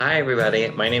Hi, everybody.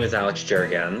 My name is Alex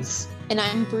Jurgens, And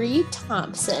I'm Bree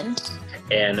Thompson.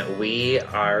 and we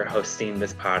are hosting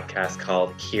this podcast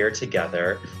called Here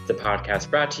Together, the podcast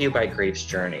brought to you by Grief's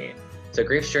Journey. So,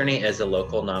 Grief's Journey is a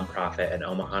local nonprofit in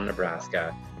Omaha,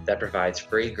 Nebraska that provides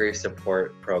free grief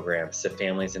support programs to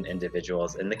families and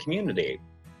individuals in the community.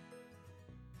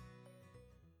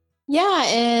 Yeah,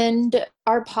 and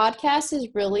our podcast is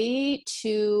really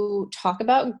to talk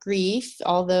about grief,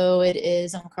 although it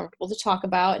is uncomfortable to talk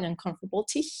about and uncomfortable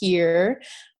to hear.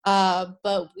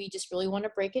 But we just really want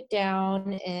to break it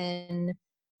down and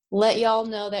let y'all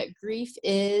know that grief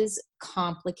is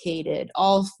complicated.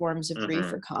 All forms of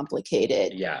grief are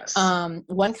complicated. Yes.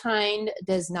 One kind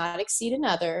does not exceed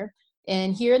another.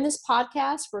 And here in this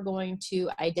podcast, we're going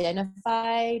to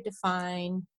identify,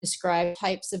 define, describe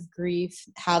types of grief,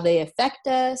 how they affect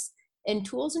us, and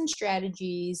tools and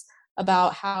strategies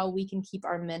about how we can keep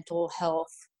our mental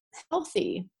health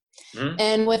healthy.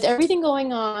 And with everything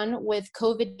going on with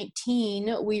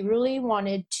COVID-19, we really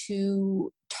wanted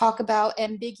to talk about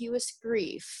ambiguous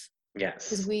grief. Yes.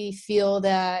 Because we feel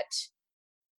that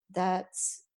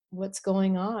that's what's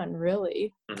going on,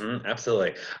 really.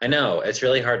 Absolutely. I know it's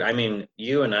really hard. I mean,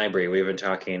 you and I, Bree, we've been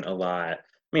talking a lot,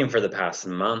 for the past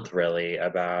month, really,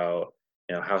 about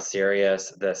how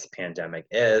serious this pandemic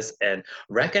is and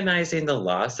recognizing the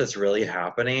loss that's really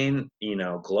happening,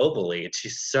 globally to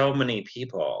so many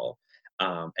people.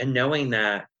 And knowing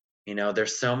that,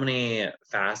 there's so many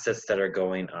facets that are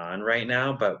going on right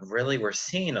now, but really we're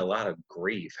seeing a lot of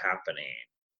grief happening.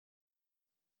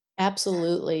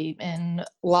 Absolutely. And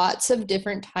lots of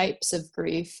different types of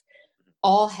grief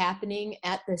all happening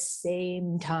at the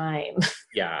same time.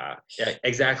 Yeah,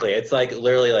 exactly. It's like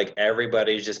literally like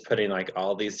everybody's just putting like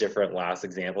all these different last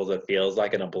examples, it feels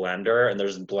like, in a blender, and they're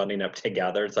just blending up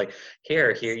together. It's like, here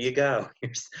you go.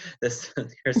 Here's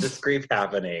this grief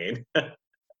happening.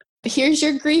 Here's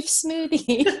your grief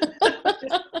smoothie.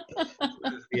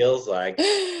 It feels like.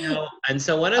 And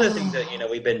so one of the things that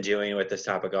we've been doing with this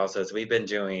topic also is we've been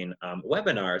doing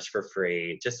webinars for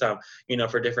free, just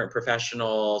for different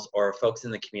professionals or folks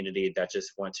in the community that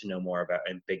just want to know more about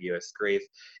ambiguous grief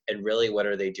and really what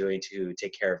are they doing to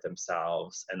take care of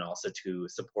themselves and also to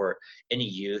support any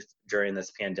youth during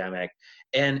this pandemic.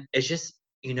 And it's just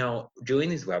doing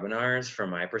these webinars from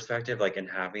my perspective, like, and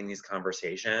having these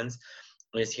conversations,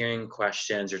 just hearing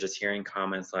questions or just hearing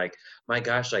comments like, my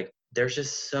gosh, like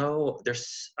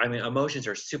emotions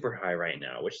are super high right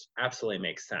now, which absolutely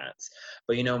makes sense.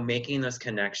 But making those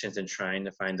connections and trying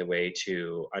to find the way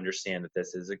to understand that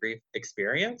this is a grief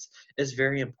experience is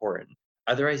very important.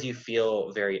 Otherwise you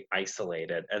feel very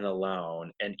isolated and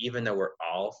alone. And even though we're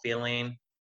all feeling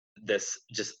this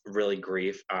just really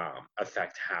grief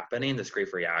effect happening, this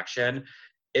grief reaction,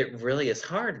 it really is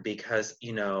hard because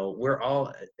we're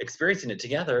all experiencing it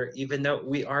together, even though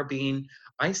we are being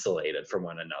isolated from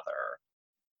one another.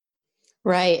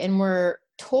 Right. And we're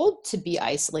told to be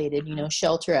isolated,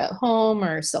 shelter at home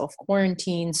or self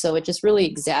quarantine. So it just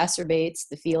really exacerbates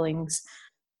the feelings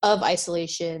of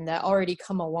isolation that already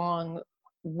come along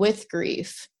with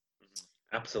grief.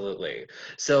 Absolutely.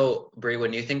 So, Bree,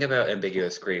 when you think about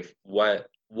ambiguous grief, what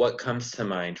comes to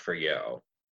mind for you?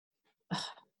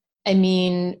 I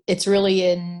mean, it's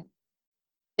in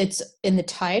the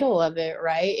title of it,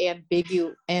 right?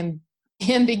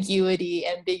 Ambiguity,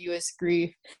 ambiguous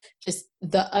grief, just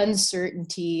the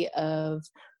uncertainty of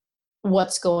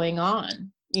what's going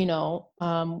on.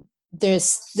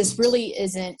 This really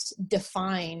isn't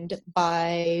defined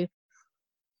by,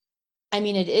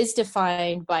 it is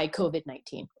defined by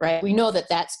COVID-19, right? We know that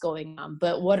that's going on,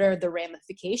 but what are the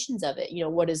ramifications of it?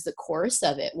 What is the course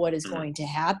of it? What is going to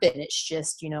happen? It's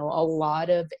just, a lot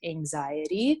of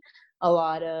anxiety, a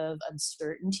lot of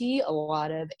uncertainty, a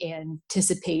lot of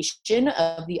anticipation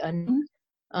of the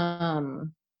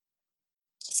unknown.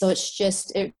 So it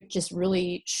just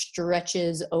really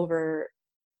stretches over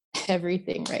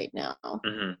everything right now.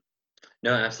 Mm-hmm.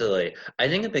 No, absolutely. I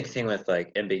think a big thing with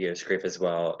like ambiguous grief as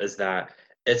well is that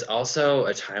it's also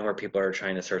a time where people are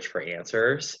trying to search for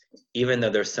answers, even though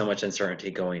there's so much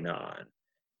uncertainty going on.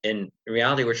 In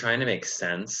reality, we're trying to make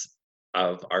sense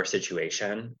of our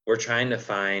situation. We're trying to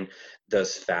find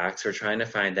those facts. We're trying to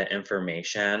find that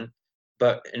information.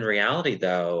 But in reality,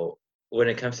 though, when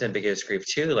it comes to ambiguous grief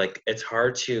too, like, it's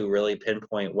hard to really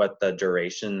pinpoint what the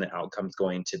duration, the outcome's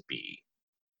going to be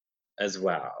as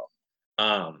well.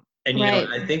 And Right.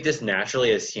 I think just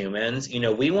naturally as humans,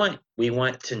 we want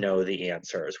to know the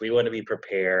answers. We want to be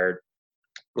prepared.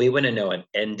 We want to know an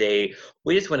end date.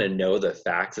 We just want to know the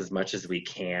facts as much as we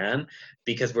can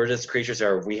because we're just creatures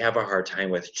are we have a hard time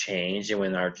with change and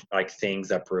when our like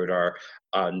things uproot our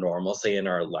normalcy in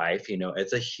our life,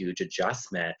 it's a huge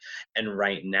adjustment. And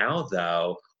right now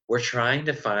though, we're trying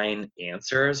to find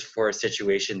answers for a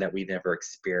situation that we've never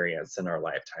experienced in our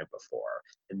lifetime before.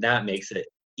 And that makes it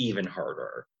even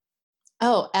harder.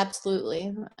 Oh,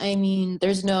 absolutely. I mean,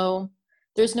 there's no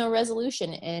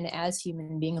resolution, and as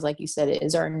human beings, like you said, it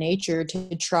is our nature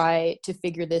to try to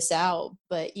figure this out,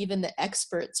 but even the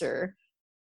experts are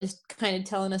just kind of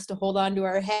telling us to hold on to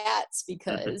our hats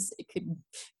because it could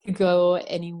go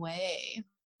any way.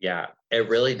 Yeah, it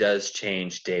really does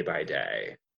change day by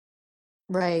day.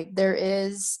 Right.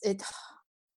 It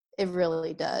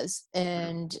really does.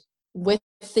 And with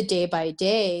the day by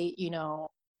day,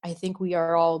 I think we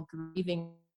are all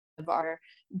grieving of our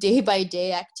day by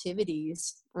day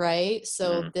activities, right?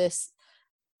 So Mhm, this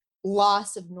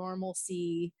loss of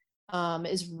normalcy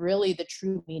is really the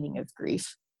true meaning of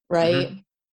grief, mhm, right?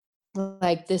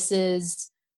 Like this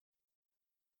is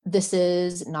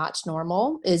not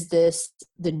normal. Is this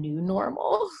the new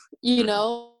normal?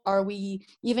 mhm. Are we,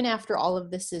 even after all of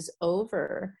this is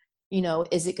over,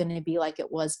 is it going to be like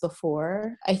it was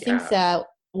before? I think Yeah, that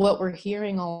what we're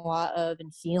hearing a lot of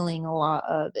and feeling a lot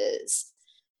of is,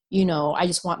 I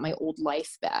just want my old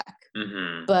life back.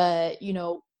 mhm, But,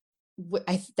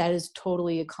 that is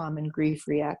totally a common grief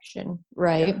reaction, yeah.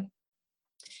 right?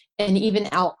 And even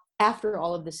out after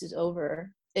all of this is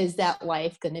over, is that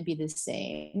life going to be the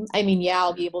same? I mean, yeah,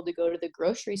 I'll be able to go to the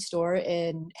grocery store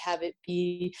and have it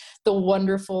be the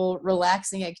wonderful,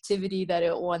 relaxing activity that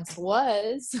it once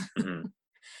was. Mhm.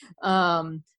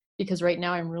 um, because right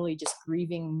now I'm really just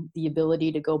grieving the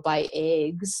ability to go buy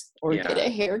eggs or get Yeah. a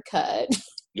haircut.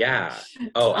 Yeah.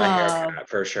 Oh, a um, haircut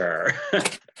for sure.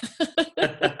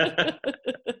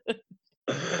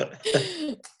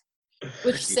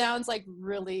 which Y sounds like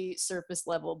really surface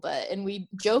level, and we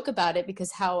joke about it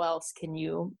because how else can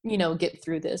you get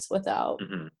through this without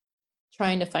mhm.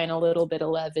 trying to find a little bit of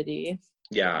levity.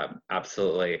 Yeah,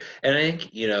 absolutely. And I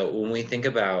think, when we think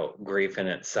about grief in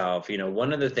itself,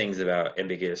 one of the things about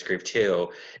ambiguous grief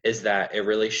too is that it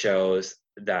really shows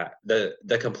that the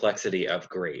complexity of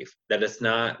grief, that it's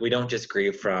not, we don't just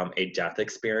grieve from a death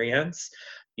experience.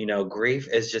 Grief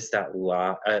is just that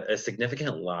a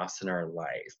significant loss in our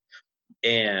life.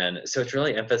 And so it's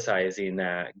really emphasizing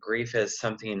that grief is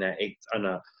something that it's on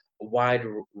a wide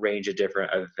range of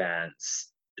different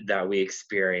events that we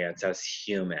experience as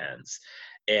humans.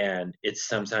 And it's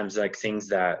sometimes like things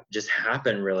that just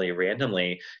happen really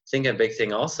randomly. I think a big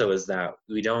thing also is that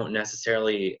we don't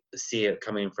necessarily see it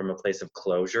coming from a place of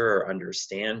closure or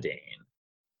understanding,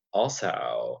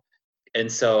 also. And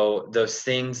so those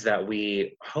things that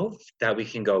we hope that we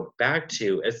can go back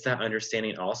to, it's that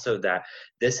understanding also that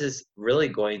this is really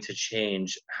going to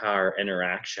change how our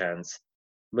interactions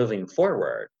moving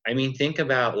forward. I mean, think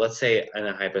about, let's say in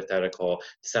a hypothetical,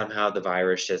 somehow the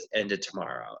virus just ended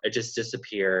tomorrow. It just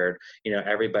disappeared.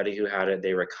 Everybody who had it,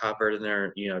 they recovered and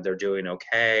they're doing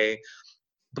okay.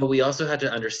 But we also had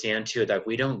to understand too that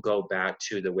we don't go back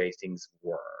to the way things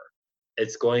were.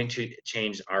 It's going to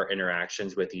change our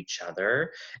interactions with each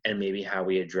other and maybe how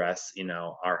we address,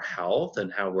 our health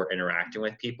and how we're interacting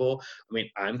with people. I mean,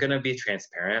 I'm going to be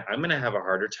transparent. I'm going to have a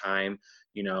harder time,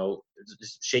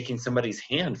 just shaking somebody's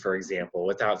hand, for example,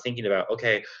 without thinking about,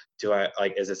 okay, do I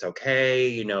like, is this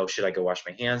okay? Should I go wash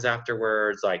my hands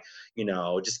afterwards? Like,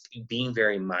 just being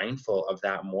very mindful of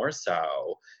that more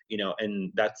so,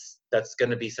 and that's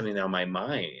going to be something on my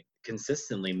mind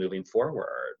consistently moving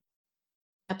forward.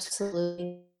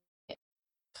 Absolutely.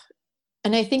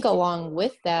 And I think along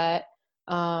with that,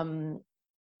 um,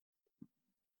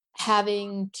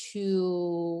 having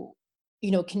to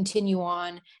continue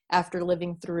on after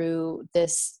living through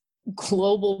this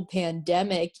global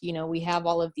pandemic, we have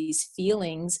all of these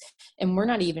feelings and we're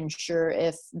not even sure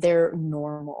if they're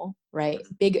normal, right?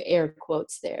 Big air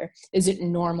quotes there. Is it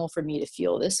normal for me to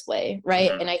feel this way,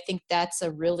 right? Mhm, And I think that's a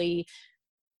really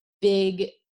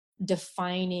big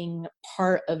defining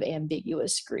part of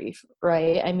ambiguous grief,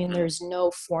 right? I mean, mhm, there's no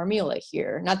formula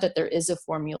here. Not that there is a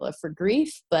formula for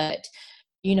grief, but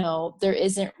there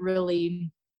isn't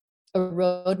really a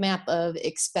roadmap of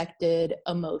expected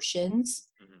emotions.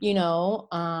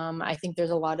 mhm. I think there's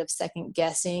a lot of second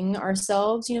guessing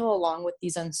ourselves, along with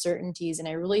these uncertainties. And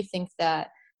I really think that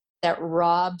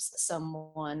robs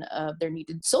someone of their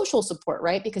needed social support,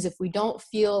 right? Because if we don't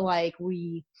feel like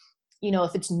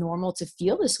if it's normal to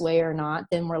feel this way or not,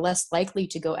 then we're less likely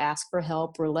to go ask for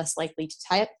help. We're less likely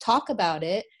to talk about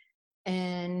it.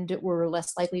 and we're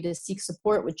less likely to seek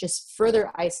support, which just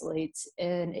further isolates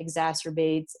and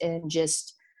exacerbates and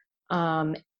just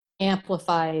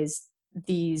amplifies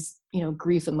these,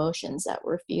 grief emotions that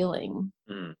we're feeling.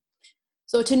 Mm.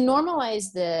 So to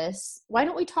normalize this, why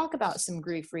don't we talk about some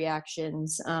grief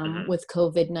reactions with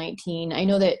COVID-19? I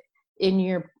know that in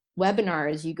your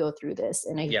webinars you go through this,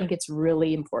 and I think it's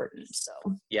really important. So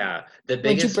the would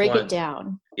biggest you break one, it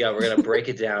down? Yeah, we're gonna break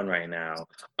it down right now.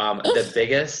 The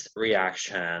biggest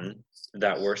reaction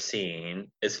that we're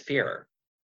seeing is fear.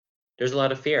 There's a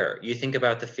lot of fear. You think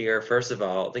about the fear, first of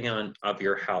all, thinking of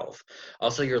your health,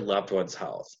 also your loved one's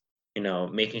health,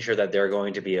 making sure that they're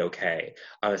going to be okay,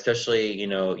 especially,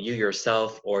 you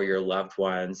yourself or your loved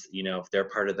ones, if they're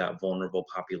part of that vulnerable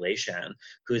population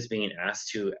who's being asked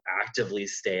to actively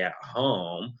stay at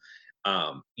home.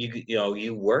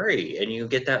 You worry and you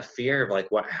get that fear of like,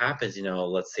 what happens,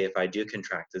 let's say if I do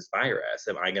contract this virus,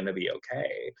 am I going to be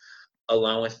okay?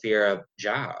 Along with fear of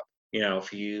job.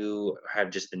 If you have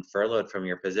just been furloughed from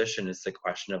your position, it's the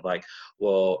question of like,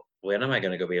 well, when am I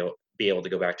going to be able to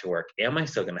go back to work? Am I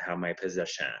still going to have my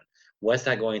position? What's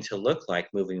that going to look like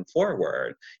moving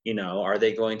forward? Are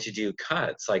they going to do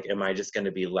cuts? Like, am I just going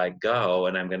to be let go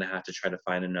and I'm going to have to try to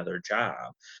find another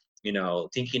job?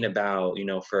 Thinking about,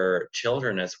 for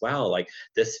children as well, like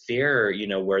this fear,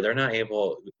 where they're not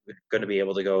going to be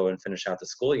able to go and finish out the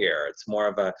school year. It's more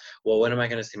of a, well, when am I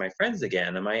going to see my friends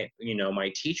again? Am I,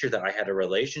 my teacher that I had a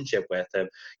relationship with,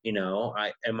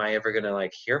 am I ever going to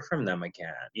like hear from them again?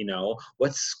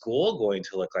 What's school going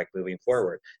to look like moving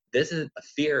forward?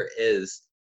 Fear is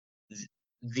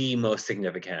the most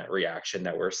significant reaction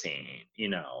that we're seeing,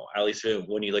 at least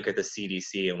when you look at the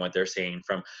CDC and what they're saying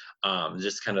from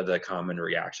just kind of the common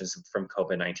reactions from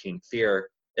COVID-19. Fear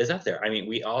is up there. I mean,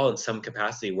 we all in some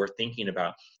capacity, we're thinking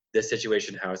about this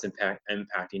situation, how it's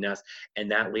impacting us,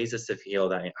 and that leads us to feel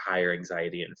that higher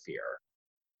anxiety and fear.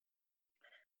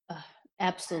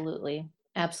 Absolutely.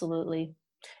 Absolutely.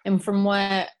 And from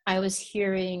what I was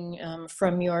hearing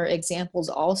from your examples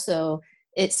also,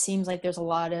 it seems like there's a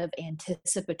lot of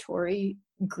anticipatory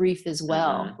grief as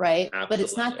well, right? Absolutely. But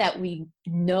it's not that we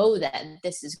know that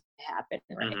this is going to happen,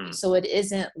 right? So it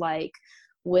isn't like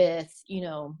with,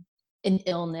 an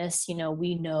illness,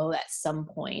 we know at some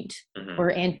point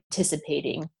we're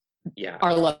anticipating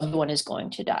our loved one is going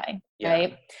to die,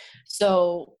 right?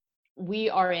 So we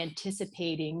are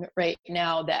anticipating right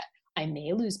now that I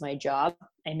may lose my job,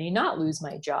 I may not lose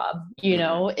my job.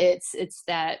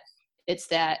 It's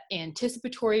that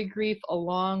anticipatory grief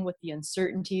along with the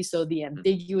uncertainty. So the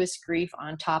ambiguous grief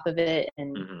on top of it.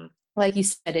 And like you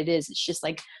said, it's just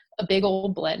like a big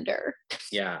old blender.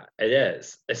 Yeah, it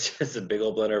is. It's just a big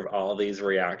old blender of all these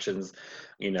reactions,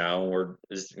 we're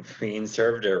just being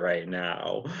served it right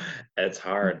now. It's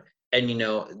hard. And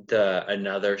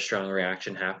another strong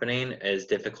reaction happening is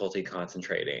difficulty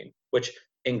concentrating, which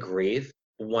in grief,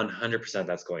 100%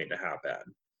 that's going to happen.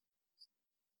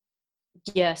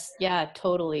 Yes, yeah,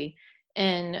 totally.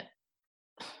 And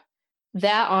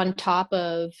that on top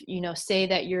of, say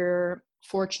that you're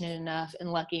fortunate enough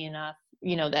and lucky enough,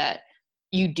 that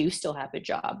you do still have a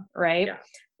job, right? Yeah.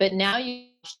 But now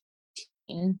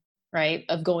right,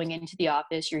 of going into the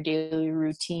office, your daily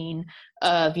routine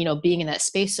of, being in that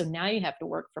space. So now you have to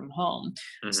work from home.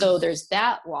 So there's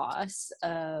that loss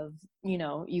of,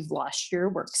 you've lost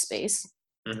your workspace.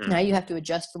 Now you have to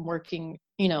adjust from working,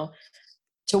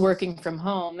 to working from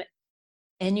home,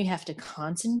 and you have to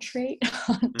concentrate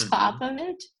on top of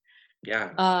it.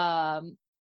 Yeah.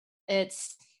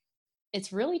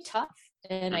 It's really tough.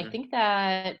 And I think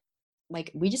that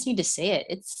like we just need to say it.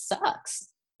 It sucks.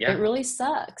 Yeah. It really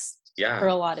sucks Yeah. for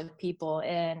a lot of people.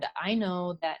 And I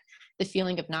know that the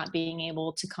feeling of not being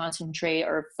able to concentrate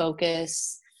or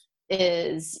focus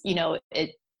is,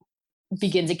 it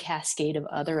begins a cascade of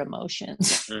other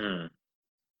emotions.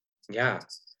 Yeah.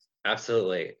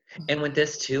 Absolutely. And with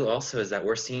this too also is that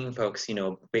we're seeing folks,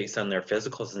 based on their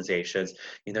physical sensations,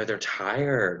 they're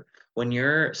tired. When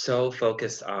you're so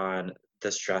focused on the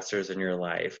stressors in your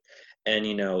life, and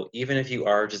even if you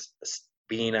are just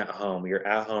being at home, you're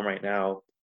at home right now,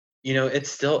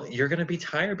 it's still, you're going to be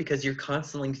tired because you're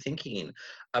constantly thinking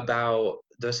about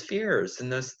those fears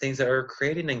and those things that are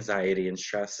creating anxiety and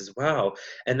stress as well.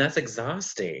 And that's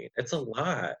exhausting. It's a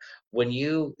lot. When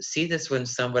you see this, when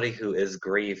somebody who is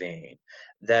grieving,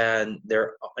 then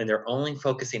they're only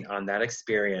focusing on that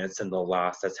experience and the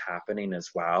loss that's happening as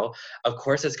well. Of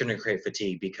course, it's going to create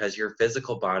fatigue because your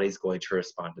physical body is going to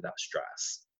respond to that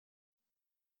stress.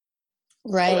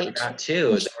 Right. So that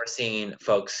too, is we're seeing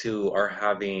folks who are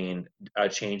having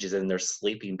changes in their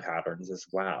sleeping patterns as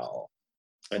well.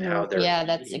 and how they're Yeah,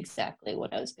 that's eating. exactly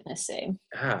what I was gonna say.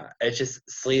 Yeah, it's just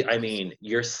sleep. I mean,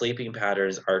 your sleeping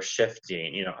patterns are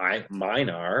shifting. Mine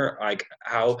are like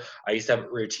how I used to have a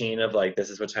routine of like, this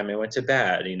is what time I went to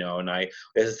bed, and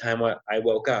this is time what I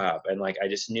woke up, and like I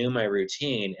just knew my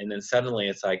routine. And then suddenly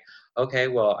it's like, okay,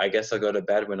 well, I guess I'll go to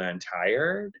bed when I'm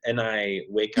tired, and I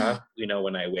wake up,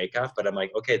 when I wake up. But I'm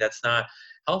like, okay, that's not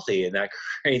healthy, and that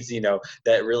creates,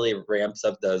 that really ramps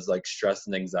up those like stress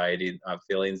and anxiety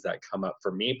feelings that come up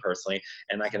for me personally.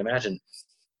 And I can imagine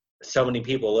so many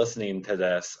people listening to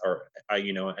this are,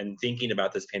 and thinking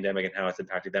about this pandemic and how it's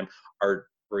impacted them are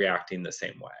reacting the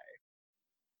same way.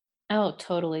 Oh,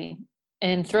 totally.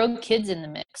 And throw kids in the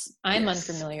mix. I'm Yes.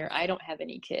 unfamiliar. I don't have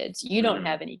any kids. You don't Mm-hmm.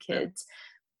 have any Yeah. kids,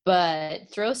 but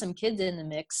throw some kids in the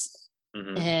mix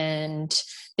Mm-hmm. and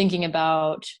thinking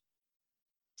about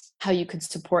how you could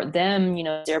support them,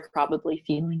 they're probably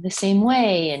feeling the same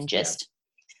way and Yeah. just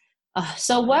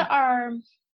so Yeah.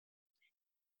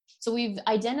 so we've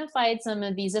identified some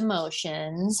of these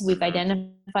emotions, we've Mm-hmm.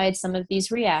 identified some of these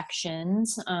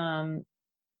reactions,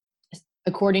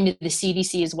 according to the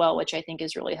CDC as well, which I think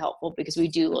is really helpful because we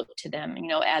do look to them,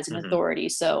 as an Mm-hmm. authority.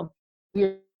 So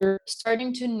we're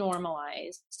starting to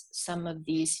normalize some of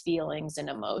these feelings and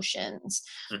emotions,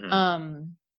 Mm-hmm.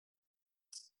 um,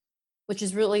 which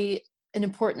is really an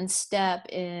important step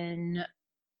in,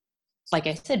 like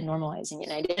I said, normalizing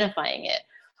and identifying it.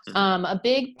 Mm-hmm. A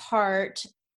big part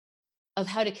of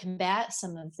how to combat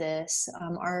some of this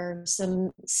are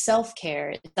some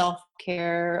self-care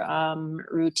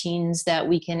routines that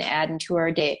we can add into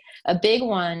our day. A big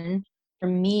one for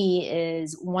me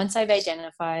is, once I've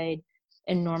identified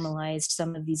and normalized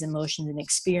some of these emotions and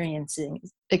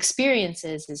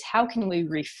experiences, is how can we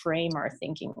reframe our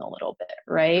thinking a little bit,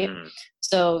 right? Mm-hmm.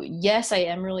 So yes, I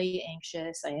am really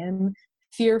anxious, I am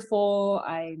fearful,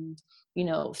 I'm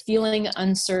feeling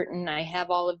uncertain, I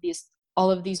have all of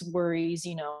these worries,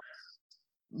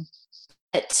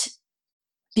 but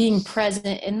being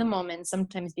present in the moment,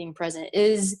 sometimes being present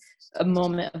is a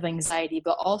moment of anxiety,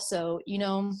 but also,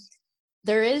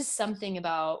 there is something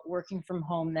about working from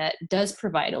home that does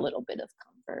provide a little bit of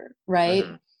comfort, right?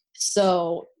 Mm-hmm.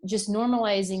 So just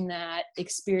normalizing that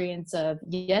experience of,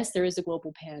 yes, there is a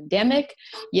global pandemic.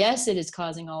 Yes, it is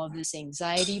causing all of this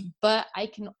anxiety, but I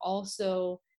can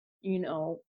also, you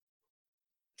know,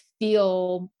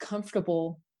 feel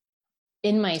comfortable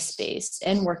in my space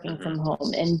and working Mm-hmm. from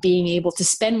home and being able to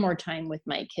spend more time with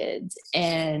my kids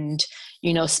and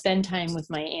spend time with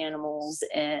my animals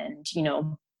and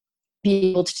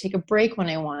be able to take a break when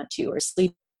I want to or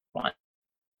sleep when I want.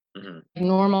 Mm-hmm.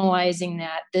 Normalizing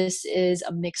that this is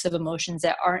a mix of emotions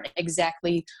that aren't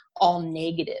exactly all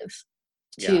negative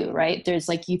Yeah. too, right? There's,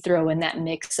 like, you throw in that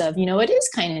mix of, it is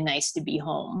kind of nice to be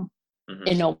home Mm-hmm.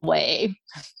 in a way.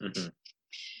 Mm-hmm.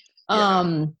 Yeah.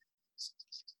 um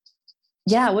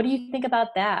yeah, what do you think about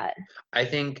that? I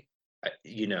think,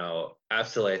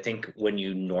 absolutely. I think when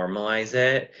you normalize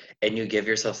it and you give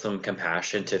yourself some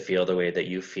compassion to feel the way that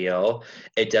you feel,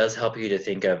 it does help you to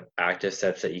think of active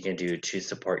steps that you can do to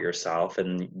support yourself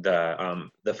and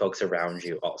the folks around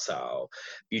you also.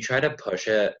 You try to push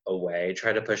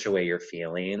away your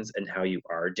feelings and how you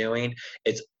are doing.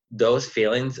 It's those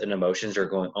feelings and emotions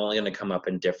are only going to come up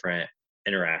in different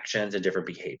interactions and different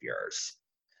behaviors.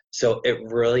 So it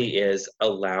really is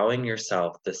allowing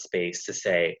yourself the space to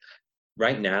say,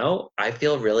 right now, I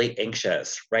feel really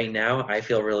anxious. Right now, I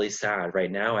feel really sad. Right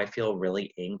now, I feel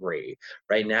really angry.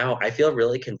 Right now, I feel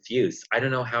really confused. I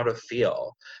don't know how to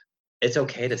feel. It's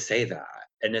okay to say that.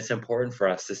 And it's important for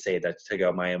us to say that, to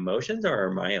go, my emotions are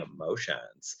my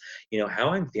emotions.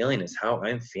 How I'm feeling is how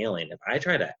I'm feeling. If I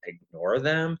try to ignore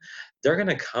them, they're going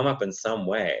to come up in some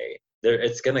way.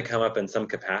 It's going to come up in some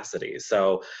capacity.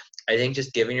 So I think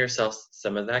just giving yourself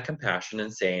some of that compassion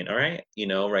and saying, all right,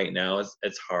 right now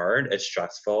it's hard, it's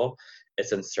stressful,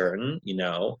 it's uncertain,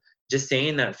 just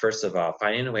saying that, first of all,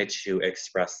 finding a way to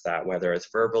express that, whether it's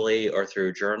verbally or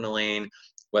through journaling,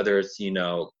 whether it's,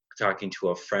 talking to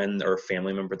a friend or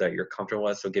family member that you're comfortable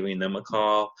with, so giving them a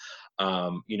call,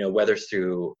 whether it's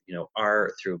through,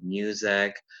 art, through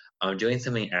music, doing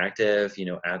something active,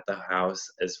 at the house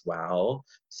as well.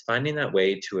 Just finding that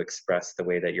way to express the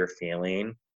way that you're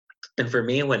feeling. And for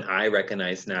me, when I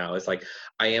recognize now, it's like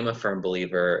I am a firm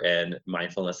believer in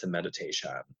mindfulness and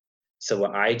meditation. So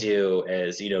what I do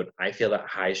is, I feel that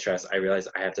high stress. I realize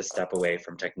I have to step away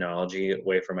from technology,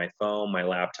 away from my phone, my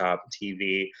laptop,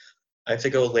 TV. I have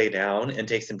to go lay down and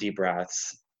take some deep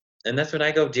breaths And that's what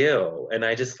I go do. And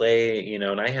I just lay,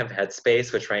 and I have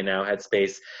Headspace, which right now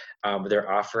Headspace,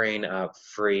 they're offering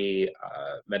free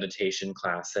meditation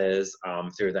classes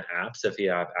through the app. So if you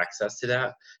have access to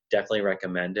that, definitely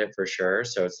recommend it for sure.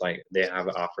 So it's like they have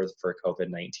offers for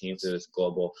COVID-19 through this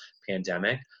global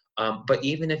pandemic. But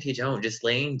even if you don't, just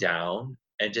laying down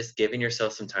and just giving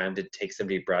yourself some time to take some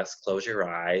deep breaths, close your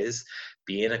eyes,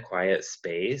 be in a quiet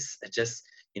space, it just,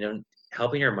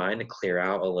 helping your mind to clear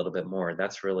out a little bit more.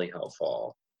 That's really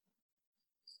helpful.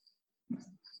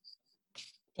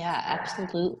 Yeah,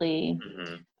 absolutely.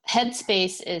 Mm-hmm.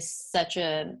 Headspace is such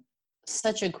a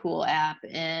cool app,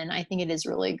 and I think it is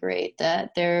really great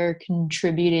that they're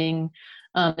contributing,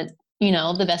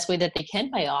 the best way that they can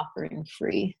by offering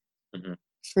free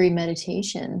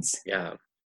meditations. Yeah,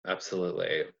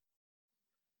 absolutely.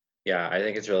 Yeah, I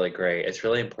think it's really great. It's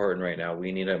really important right now.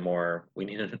 We need it more. We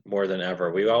need it more than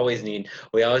ever. We always need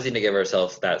to give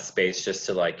ourselves that space just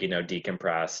to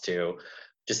decompress, to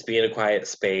just be in a quiet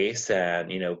space and,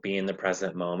 be in the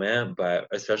present moment. But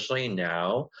especially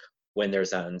now when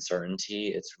there's that uncertainty,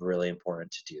 it's really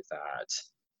important to do that.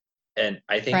 And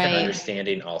I think the Right.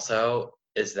 understanding also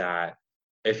is that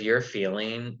if you're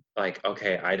feeling like,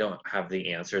 okay, I don't have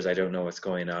the answers, I don't know what's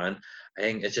going on, I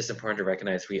think it's just important to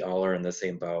recognize we all are in the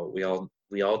same boat. We all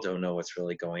don't know what's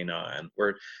really going on.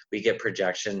 We get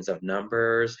projections of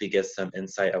numbers, we get some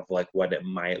insight of like what it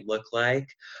might look like,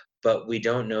 but we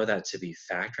don't know that to be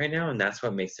fact right now, and that's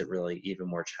what makes it really even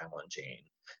more challenging.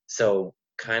 So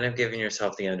kind of giving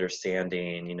yourself the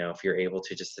understanding, if you're able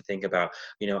to, just to think about,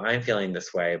 I'm feeling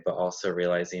this way, but also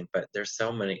realizing, but there's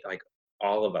so many, like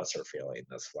all of us are feeling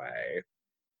this way.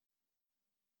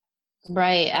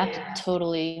 Right.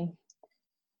 Totally.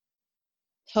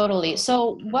 Totally.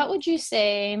 So, what would you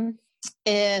say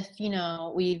if,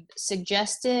 we've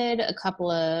suggested a couple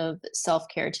of self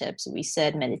care tips? We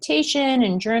said meditation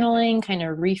and journaling, kind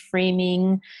of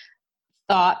reframing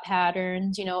thought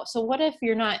patterns, so what if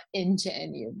you're not into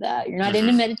any of that? You're not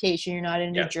into meditation, you're not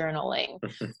into Yes. journaling.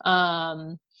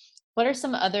 What are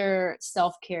some other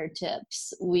self-care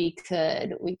tips we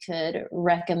could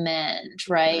recommend,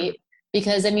 right?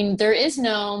 Because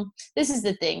this is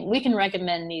the thing, we can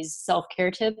recommend these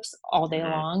self-care tips all day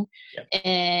long,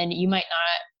 and you might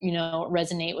not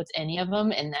resonate with any of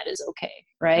them, and that is okay,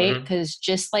 right? Because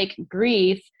just like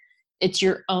grief, it's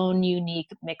your own unique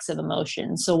mix of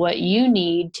emotions. So what you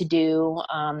need to do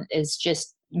is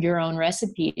just your own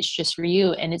recipe. It's just for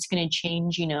you, and it's going to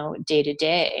change, day to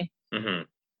day.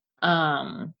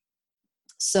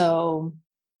 So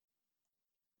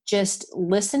just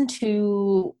listen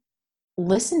to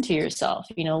yourself.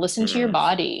 Listen to your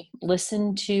body.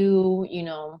 Listen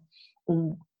to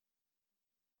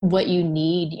what you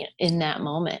need in that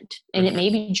moment. And it may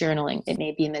be journaling, it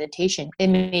may be a meditation, it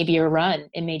may be a run,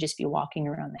 it may just be walking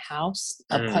around the house,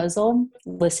 a puzzle,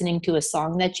 listening to a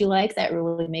song that you like that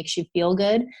really makes you feel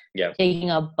good,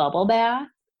 taking a bubble bath,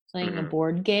 playing a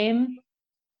board game.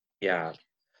 Yeah.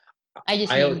 I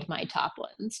just named my top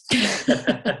ones.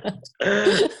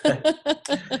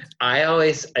 I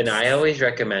always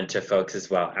recommend to folks as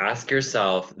well, ask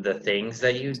yourself the things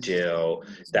that you do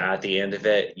that at the end of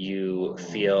it, you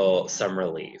feel some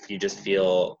relief. You just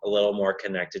feel a little more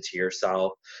connected to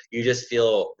yourself. You just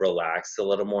feel relaxed a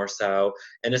little more so.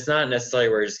 And it's not necessarily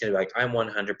where you're just going to be like, I'm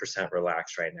 100%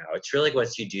 relaxed right now. It's really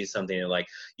once you do something and like,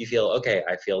 you feel, okay,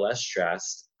 I feel less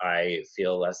stressed. I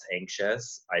feel less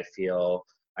anxious. I feel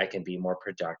I can be more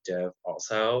productive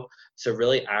also. So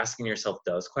really asking yourself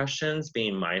those questions,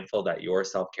 being mindful that your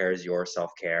self-care is your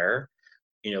self-care.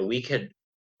 We could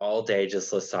all day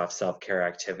just list off self-care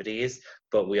activities,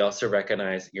 but we also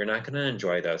recognize you're not going to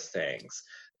enjoy those things.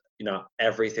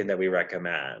 Everything that we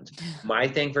recommend. My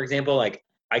thing, for example, like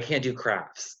I can't do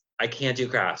crafts.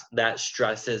 That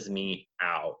stresses me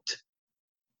out.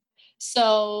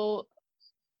 So,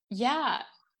 yeah.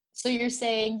 So you're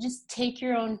saying just take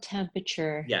your own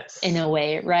temperature in a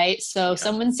way, right? So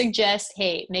someone suggests,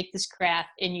 hey, make this craft,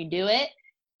 and you do it,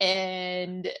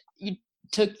 and you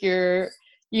took your,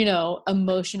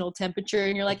 emotional temperature,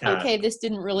 and you're like, okay, this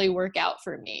didn't really work out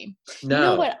for me. No. You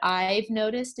know what I've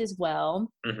noticed as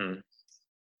well?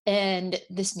 And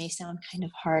this may sound kind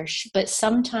of harsh, but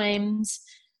sometimes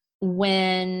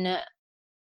when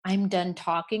I'm done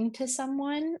talking to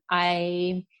someone,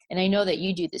 and I know that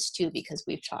you do this too, because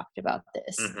we've talked about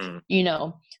this,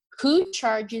 who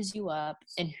charges you up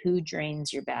and who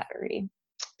drains your battery?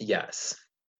 Yes.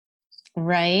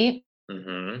 Right?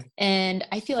 And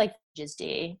I feel like just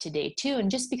day to day too.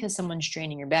 And just because someone's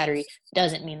draining your battery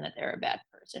doesn't mean that they're a bad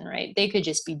person, right? They could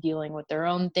just be dealing with their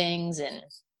own things, and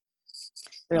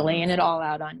They're laying it all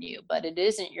out on you, but it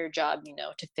isn't your job,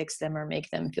 to fix them or make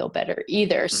them feel better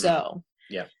either. So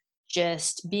yeah,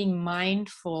 just being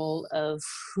mindful of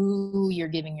who you're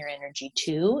giving your energy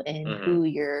to and who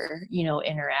you're,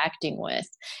 interacting with,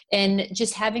 and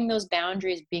just having those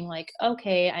boundaries, being like,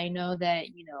 okay, I know that,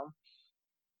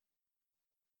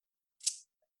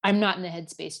 I'm not in the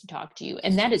headspace to talk to you,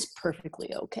 and that is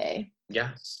perfectly okay. yeah.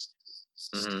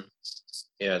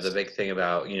 Yeah, the big thing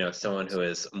about, someone who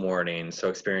is mourning, so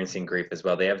experiencing grief as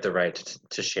well, they have the right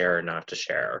to share or not to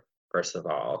share, first of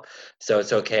all. So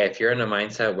it's okay if you're in a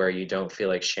mindset where you don't feel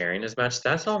like sharing as much,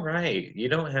 that's all right. You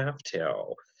don't have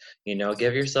to.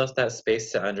 Give yourself that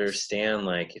space to understand,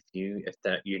 like, if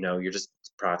that, you're just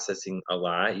processing a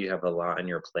lot, you have a lot on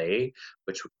your plate,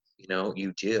 which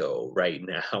you do right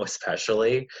now,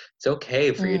 especially. It's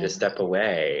okay for you to step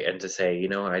away and to say,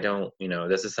 I don't,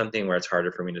 this is something where it's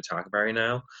harder for me to talk about right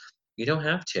now. You don't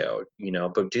have to,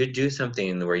 but do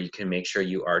something where you can make sure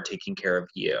you are taking care of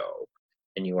you,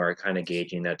 and you are kind of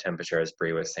gauging that temperature, as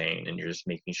Brie was saying, and you're just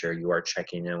making sure you are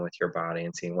checking in with your body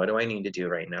and seeing, what do I need to do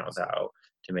right now, though,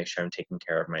 to make sure I'm taking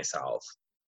care of myself.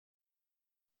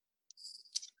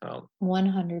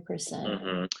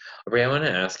 100%. Brie, I want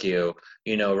to ask you,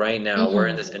 right now we're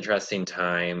in this interesting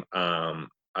time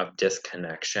of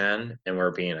disconnection, and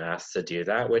we're being asked to do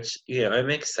that, which, it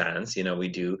makes sense. We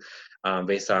do,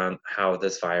 based on how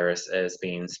this virus is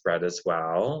being spread as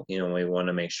well. We want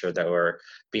to make sure that we're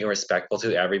being respectful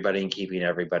to everybody and keeping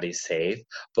everybody safe.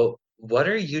 But what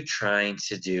are you trying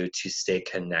to do to stay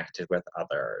connected with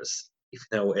others, even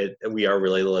though we are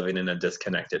really living in a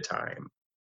disconnected time?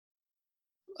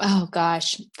 Oh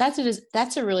gosh, that's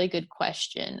a really good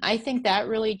question. I think that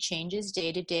really changes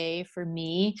day to day for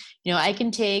me. I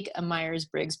can take a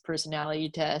Myers-Briggs personality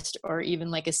test or even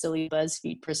like a silly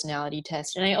BuzzFeed personality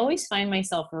test, and I always find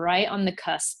myself right on the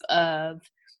cusp of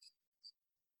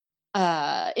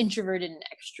introverted and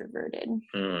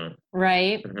extroverted.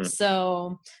 Right?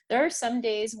 So there are some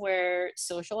days where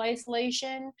social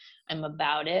isolation, I'm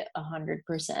about it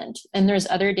 100%. And there's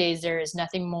other days there is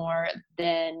nothing more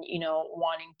than,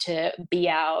 wanting to be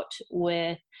out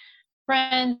with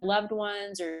friends, loved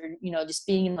ones, or, just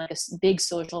being in like a big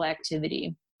social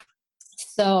activity.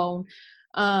 So,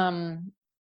 on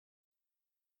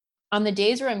the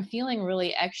days where I'm feeling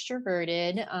really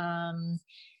extroverted,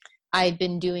 I've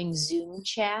been doing Zoom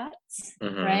chats,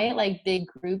 right? Like big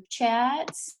group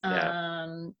chats,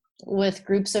 with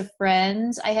groups of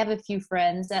friends. I have a few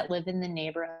friends that live in the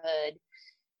neighborhood,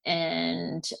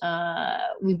 and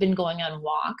we've been going on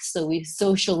walks. So we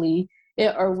socially,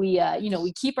 or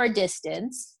we keep our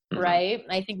distance, right?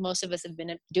 I think most of us have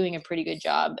been doing a pretty good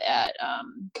job at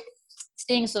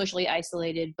staying socially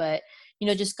isolated, but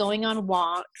just going on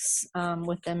walks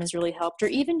with them has really helped, or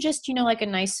even just, like a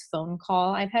nice phone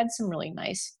call. I've had some really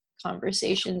nice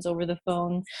conversations over the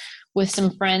phone with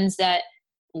some friends that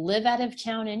live out of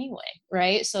town anyway,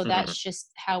 right? So that's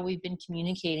just how we've been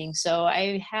communicating. So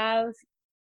I have,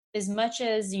 as much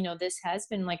as, this has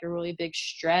been like a really big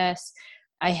stress,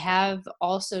 I have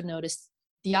also noticed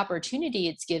the opportunity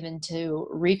it's given to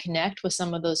reconnect with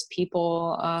some of those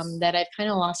people that I've kind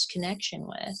of lost connection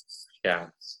with. Yeah.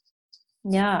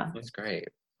 Yeah. That's great.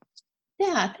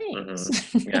 Yeah,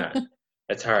 thanks. Yeah.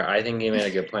 It's hard. I think you made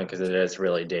a good point, because it is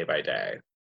really day by day.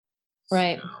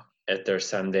 Right. If there's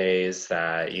some days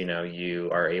that, you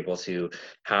are able to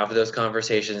have those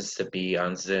conversations, to be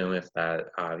on Zoom, if that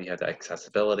you have the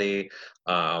accessibility,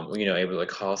 able to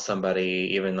call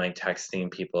somebody, even like texting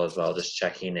people as well, just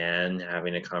checking in,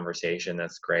 having a conversation,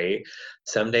 that's great.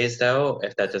 Some days though,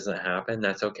 if that doesn't happen,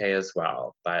 that's okay as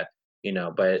well. But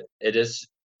it is,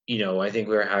 I think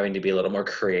we're having to be a little more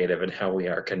creative in how we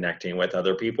are connecting with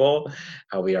other people,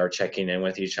 how we are checking in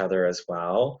with each other as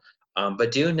well.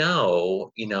 But do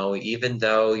know, even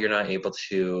though you're not able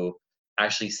to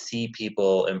actually see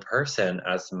people in person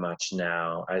as much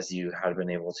now as you had been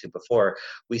able to before,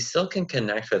 we still can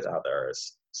connect with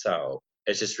others. So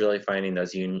it's just really finding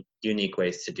those unique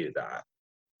ways to do that.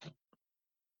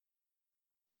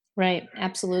 Right,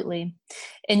 absolutely.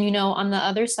 And on the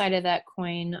other side of that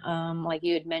coin, like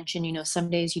you had mentioned, some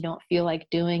days you don't feel like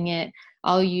doing it.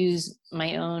 I'll use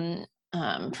my own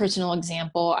personal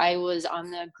example. I was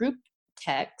on the group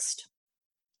text.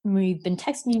 We've been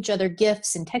texting each other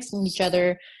gifts and texting each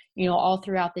other, all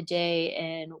throughout the day.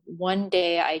 And one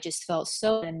day I just felt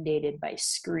so inundated by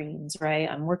screens, right?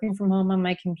 I'm working from home on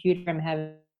my computer. I'm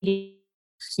having,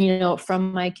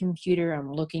 from my computer,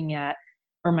 I'm looking at,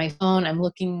 or my phone, I'm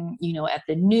looking, at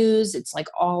the news. It's like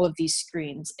all of these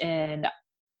screens, and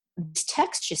these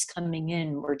texts just coming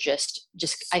in were just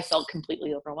I felt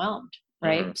completely overwhelmed,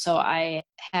 right? So I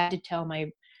had to tell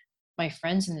my my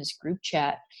friends in this group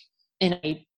chat, and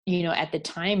I, at the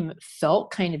time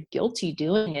felt kind of guilty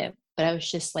doing it, but I was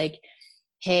just like,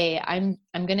 hey, I'm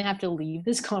going to have to leave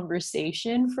this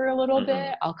conversation for a little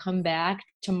bit. I'll come back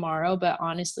tomorrow, but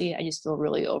honestly, I just feel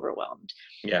really overwhelmed.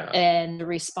 Yeah. And the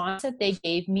response that they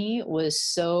gave me was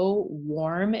so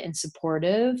warm and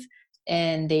supportive,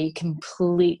 and they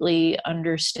completely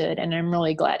understood. And I'm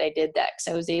really glad I did that,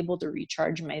 because I was able to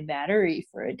recharge my battery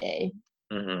for a day,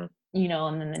 and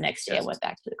then the next day I went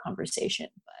back to the conversation.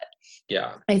 But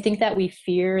yeah, I think that we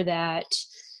fear that,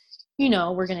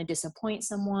 we're going to disappoint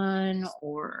someone,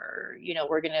 or,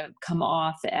 we're going to come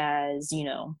off as,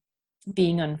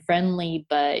 being unfriendly,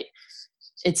 but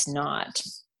it's not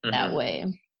that way.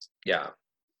 Yeah.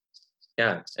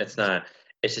 Yeah, it's not.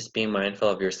 It's just being mindful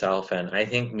of yourself. And I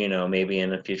think, maybe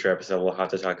in a future episode, we'll have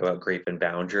to talk about grief and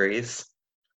boundaries.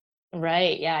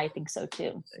 Right. Yeah, I think so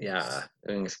too. Yeah,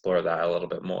 we can explore that a little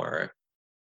bit more.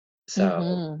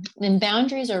 So, and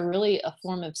boundaries are really a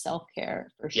form of self-care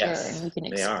for sure. yes, And we can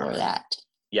they are. explore that.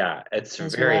 Yeah, it's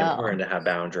as very well. important to have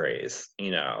boundaries,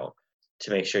 to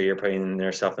make sure you're putting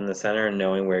yourself in the center and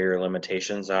knowing where your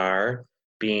limitations are,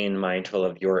 being mindful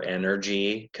of your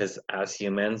energy, because as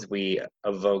humans, we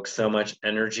evoke so much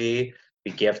energy.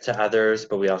 We give to others,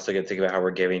 but we also get to think about how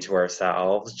we're giving to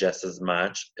ourselves just as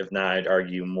much, if not, I'd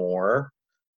argue more.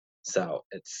 So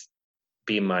it's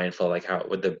be mindful, like how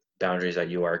with the boundaries that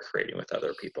you are creating with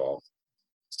other people.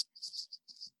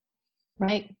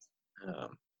 Right.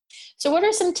 So what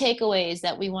are some takeaways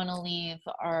that we want to leave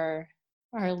our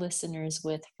listeners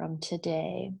with from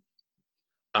today?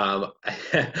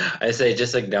 I say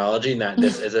just acknowledging that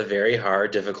this is a very hard,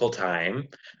 difficult time.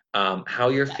 How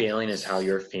you're feeling is how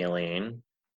you're feeling.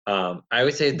 I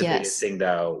would say the biggest thing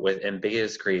though with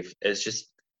ambiguous grief is just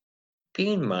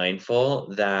being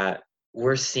mindful that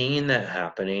we're seeing that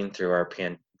happening through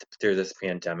through this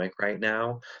pandemic right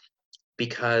now,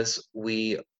 because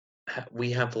we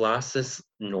have lost this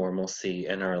normalcy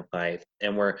in our life,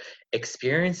 and we're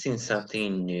experiencing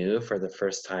something new for the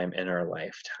first time in our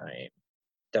lifetime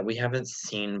that we haven't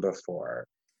seen before.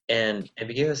 And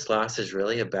ambiguous loss is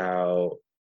really about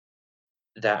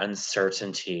that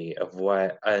uncertainty of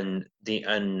the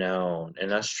unknown,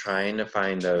 and us trying to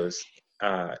find those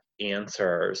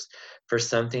answers for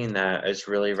something that is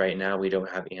really right now we don't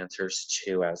have answers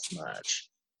to as much.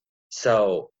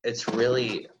 So it's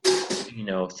really,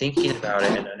 thinking about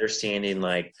it and understanding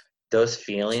like those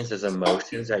feelings, those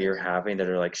emotions that you're having that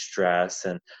are like stress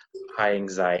and high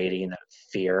anxiety and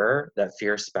that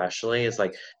fear especially is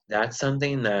like, that's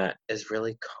something that is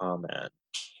really common.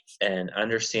 And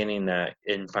understanding that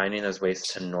and finding those ways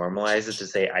to normalize it, to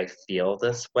say, I feel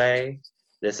this way,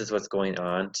 this is what's going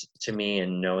on to me,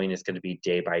 and knowing it's going to be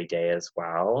day by day as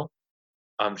well.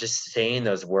 Just saying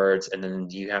those words, and then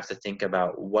you have to think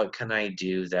about what can I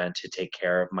do then to take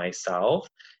care of myself.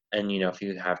 And if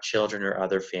you have children or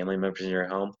other family members in your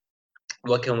home,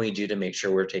 what can we do to make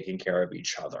sure we're taking care of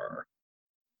each other?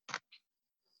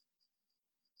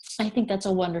 I think that's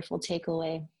a wonderful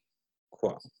takeaway.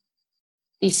 Cool.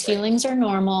 These feelings are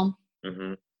normal.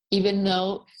 Mm-hmm. Even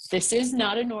though this is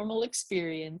not a normal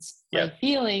experience, my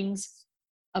feelings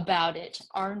about it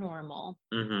are normal.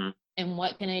 Mm-hmm. And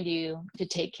what can I do to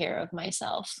take care of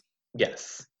myself?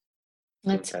 Yes.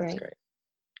 That's great.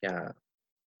 Yeah.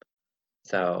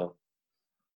 So,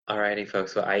 alrighty,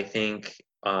 folks. Well, I think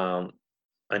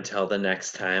until the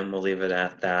next time, we'll leave it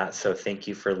at that. So thank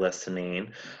you for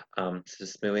listening.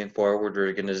 Just moving forward,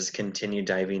 we're going to just continue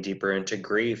diving deeper into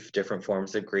grief, different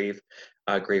forms of grief,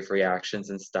 grief reactions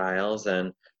and styles,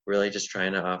 and really just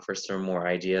trying to offer some more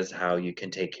ideas how you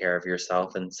can take care of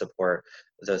yourself and support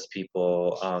those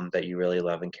people that you really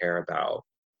love and care about.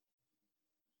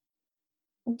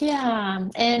 Yeah,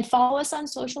 and follow us on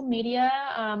social media.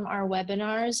 Our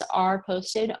webinars are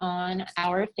posted on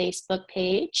our Facebook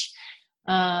page.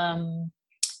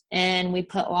 And we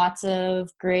put lots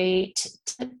of great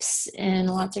tips and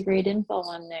lots of great info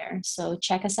on there. So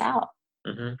check us out.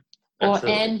 Mm-hmm.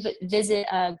 And visit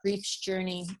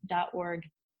griefsjourney.org,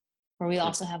 where we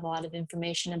also have a lot of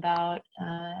information about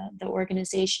the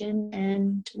organization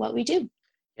and what we do.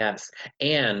 Yes,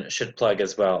 and should plug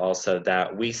as well also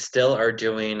that we still are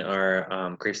doing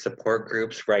our grief support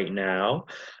groups right now.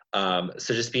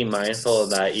 So just be mindful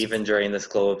that even during this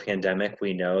global pandemic,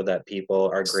 we know that people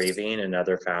are grieving in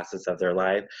other facets of their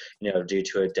life, due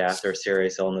to a death or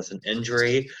serious illness and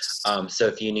injury. So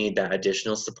if you need that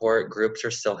additional support, groups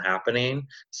are still happening.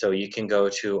 So you can go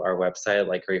to our website,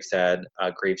 like Grief said,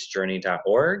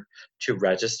 griefsjourney.org to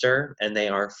register, and they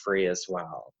are free as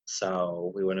well.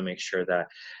 So we want to make sure that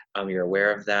you're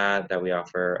aware of that we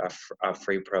offer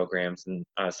free programs and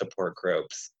support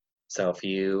groups. So if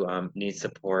you need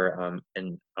support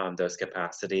in those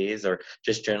capacities, or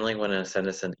just generally want to send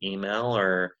us an email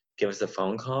or give us a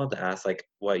phone call to ask like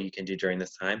what you can do during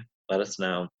this time, let us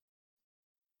know.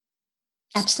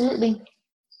 Absolutely.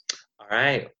 All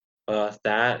right. Well, with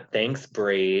that, thanks,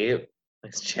 Bree.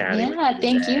 Nice chatting with you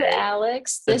Thank you, today.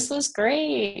 Alex. This was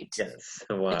great. Yes,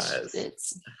 it was.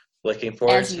 It's Looking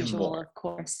forward as to usual, more. of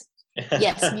course.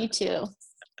 Yes, me too.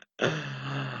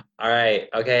 All right.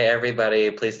 Okay,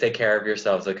 everybody, please take care of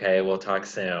yourselves, okay? We'll talk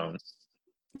soon.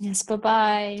 Yes,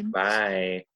 bye-bye. Bye.